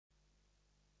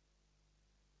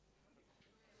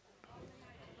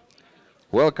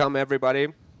Welcome everybody.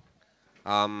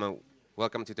 Um,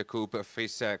 Welcome to the Coupe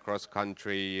FIS Cross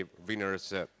Country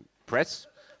Winners Press,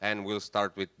 and we'll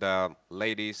start with the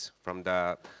ladies from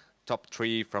the top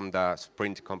three from the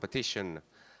sprint competition.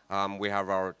 We have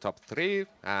our top three.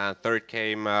 Third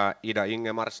came Ida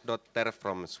Ingemarsdotter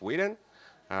from Sweden.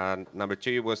 Number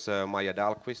two was Maja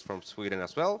Dahlqvist from Sweden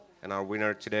as well. And our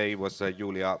winner today was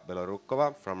Julia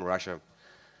Belorukova from Russia.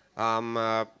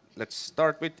 Let's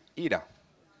start with Ida.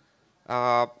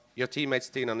 Your teammate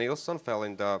Stina Nilsson fell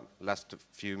in the last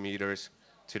few meters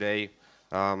today.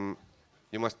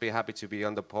 You must be happy to be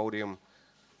on the podium.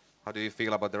 How do you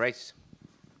feel about the race?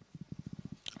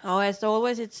 Oh, as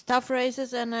always, it's tough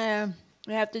races, and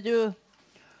we have to do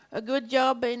a good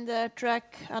job in the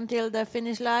track until the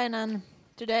finish line. And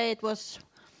today it was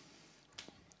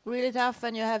really tough,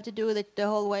 and you have to do it the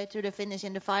whole way to the finish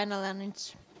in the final. And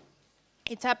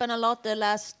it's happened a lot the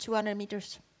last 200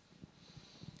 meters.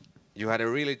 You had a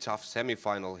really tough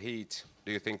semi-final heat.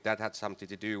 Do you think that had something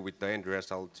to do with the end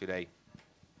result today?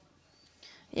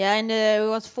 Yeah, and it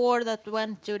was 4 that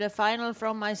went to the final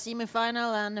from my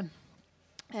semi-final, and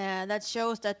that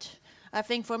shows that I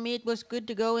think for me it was good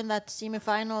to go in that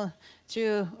semi-final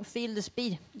to feel the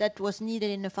speed that was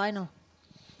needed in the final.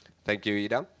 Thank you,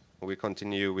 Ida. We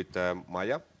continue with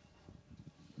Maja.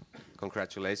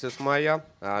 Congratulations, Maja.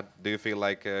 Do you feel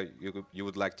like you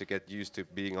would like to get used to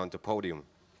being on the podium?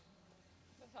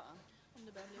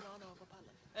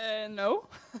 No.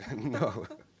 No.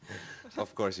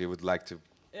 Of course you would like to.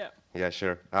 Yeah. Yeah,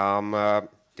 sure.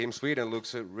 Team Sweden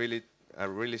looks a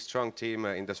really strong team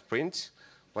in the sprint.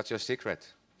 What's your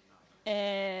secret?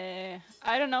 I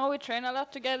don't know. We train a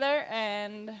lot together,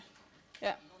 and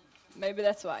yeah, maybe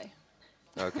that's why.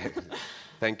 Okay.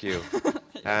 Thank you.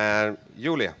 And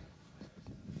Julia.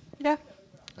 Yeah,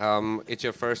 It's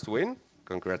your first win.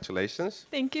 Congratulations.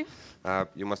 thank you.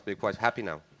 You must be quite happy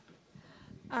now.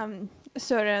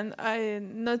 Sorry, and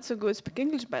I'm not so good speak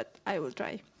English, but I will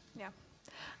try. Yeah.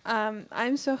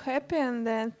 I'm so happy,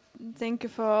 and thank you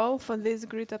for all for this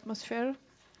great atmosphere,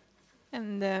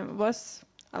 and was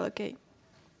all okay.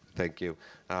 Thank you.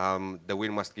 The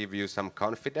win must give you some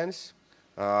confidence.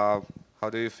 How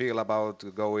do you feel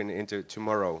about going into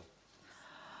tomorrow?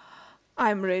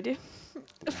 I'm ready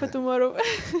for tomorrow.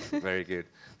 Very good.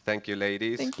 Thank you,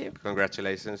 ladies. Thank you.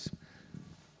 Congratulations.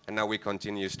 And now we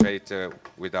continue straight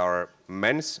with our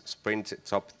men's sprint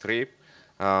top three.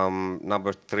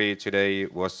 Number 3 today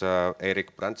was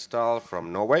Erik Brandsdal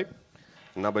from Norway.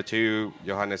 Number 2,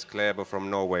 Johannes Kleber from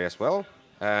Norway as well.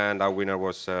 And our winner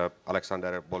was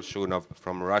Alexander Bolshunov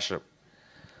from Russia.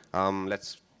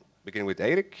 Let's begin with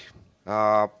Erik.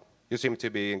 You seem to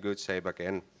be in good shape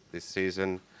again this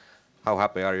season. How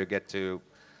happy are you get to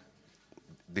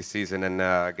this season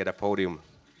and get a podium?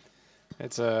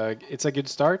 It's a good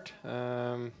start.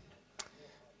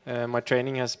 My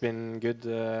training has been good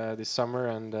this summer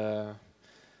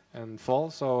and fall,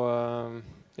 so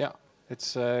yeah,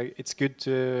 it's good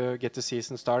to get the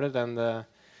season started, and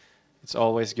it's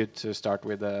always good to start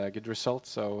with a good result.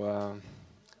 So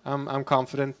I'm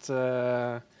confident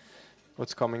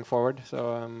what's coming forward.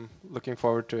 So I'm looking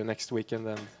forward to next weekend,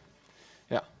 and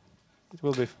yeah, it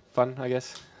will be fun, I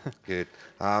guess. Good.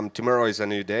 Tomorrow is a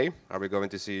new day. Are we going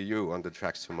to see you on the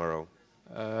tracks tomorrow?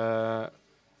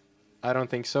 I don't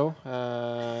think so.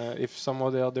 If some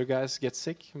of the other guys get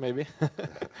sick, maybe.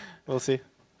 We'll see.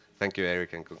 Thank you,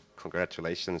 Erik, and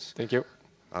congratulations. Thank you.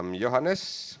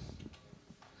 Johannes,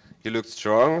 you looked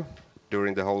strong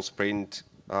during the whole sprint.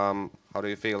 How do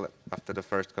you feel after the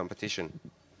first competition?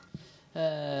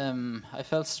 I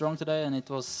felt strong today, and it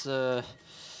was a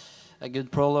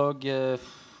good prologue,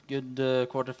 good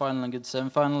quarterfinal and good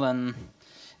semifinal, and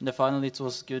in the final it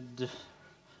was good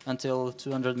until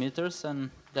 200 meters, and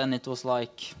then it was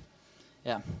like,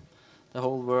 yeah, the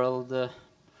whole world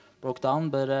broke down,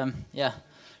 but yeah,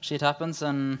 shit happens,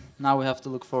 and now we have to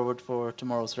look forward for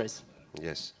tomorrow's race.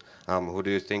 Yes. Who do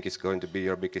you think is going to be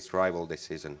your biggest rival this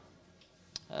season?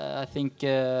 I think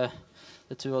the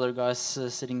 2 other guys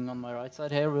sitting on my right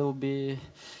side here will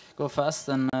go fast,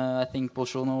 and I think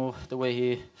Bolshunov, the way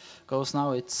he goes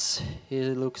now, he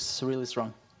looks really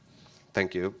strong.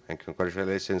 Thank you, and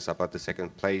congratulations about the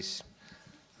second place.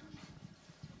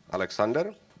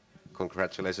 Alexander,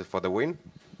 congratulations for the win.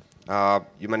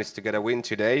 You managed to get a win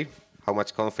today. How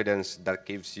much confidence that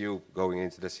gives you going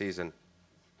into the season?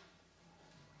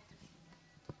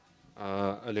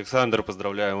 Александр,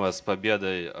 поздравляем вас с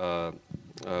победой.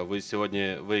 Вы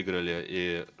сегодня выиграли,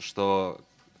 и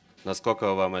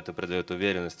насколько вам это придает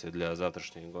уверенности для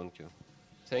завтрашней гонки?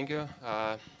 Thank you.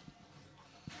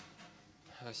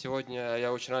 Сегодня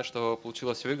я очень рад, что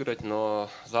получилось выиграть, но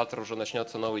завтра уже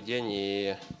начнется новый день,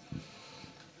 и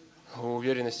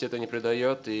уверенности это не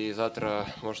придает, и завтра,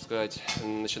 можно сказать,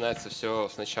 начинается все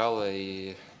сначала,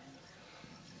 и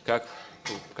как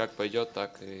пойдет,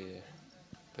 так и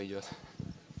пойдет.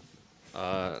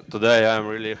 Today I'm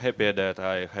really happy that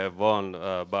I have won,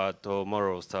 but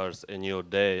tomorrow starts a new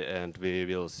day and we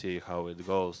will see how it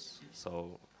goes.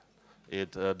 So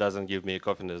it doesn't give me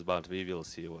confidence, but we will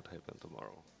see what happens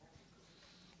tomorrow.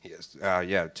 Yes,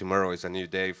 yeah, tomorrow is a new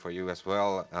day for you as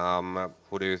well.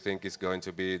 Who do you think is going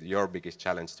to be your biggest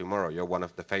challenge tomorrow? You're one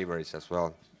of the favorites as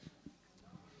well.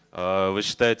 Вы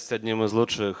считаетесь одним из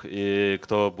лучших, и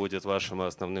кто будет вашим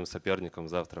основным соперником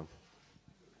завтра?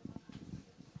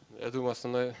 Я думаю,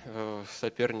 основной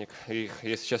соперник, их,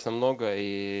 если честно, много,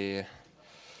 и,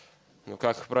 ну,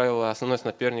 как правило, основной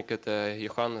соперник это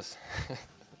Йоханнес.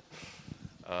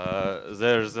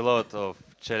 There's a lot of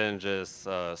challenges,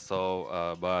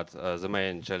 but the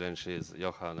main challenge is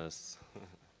Johannes.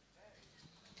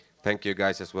 Thank you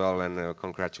guys as well, and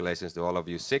congratulations to all of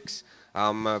you six.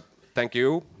 Thank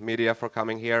you, media, for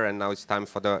coming here, and now it's time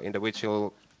for the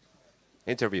individual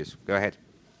interviews. Go ahead.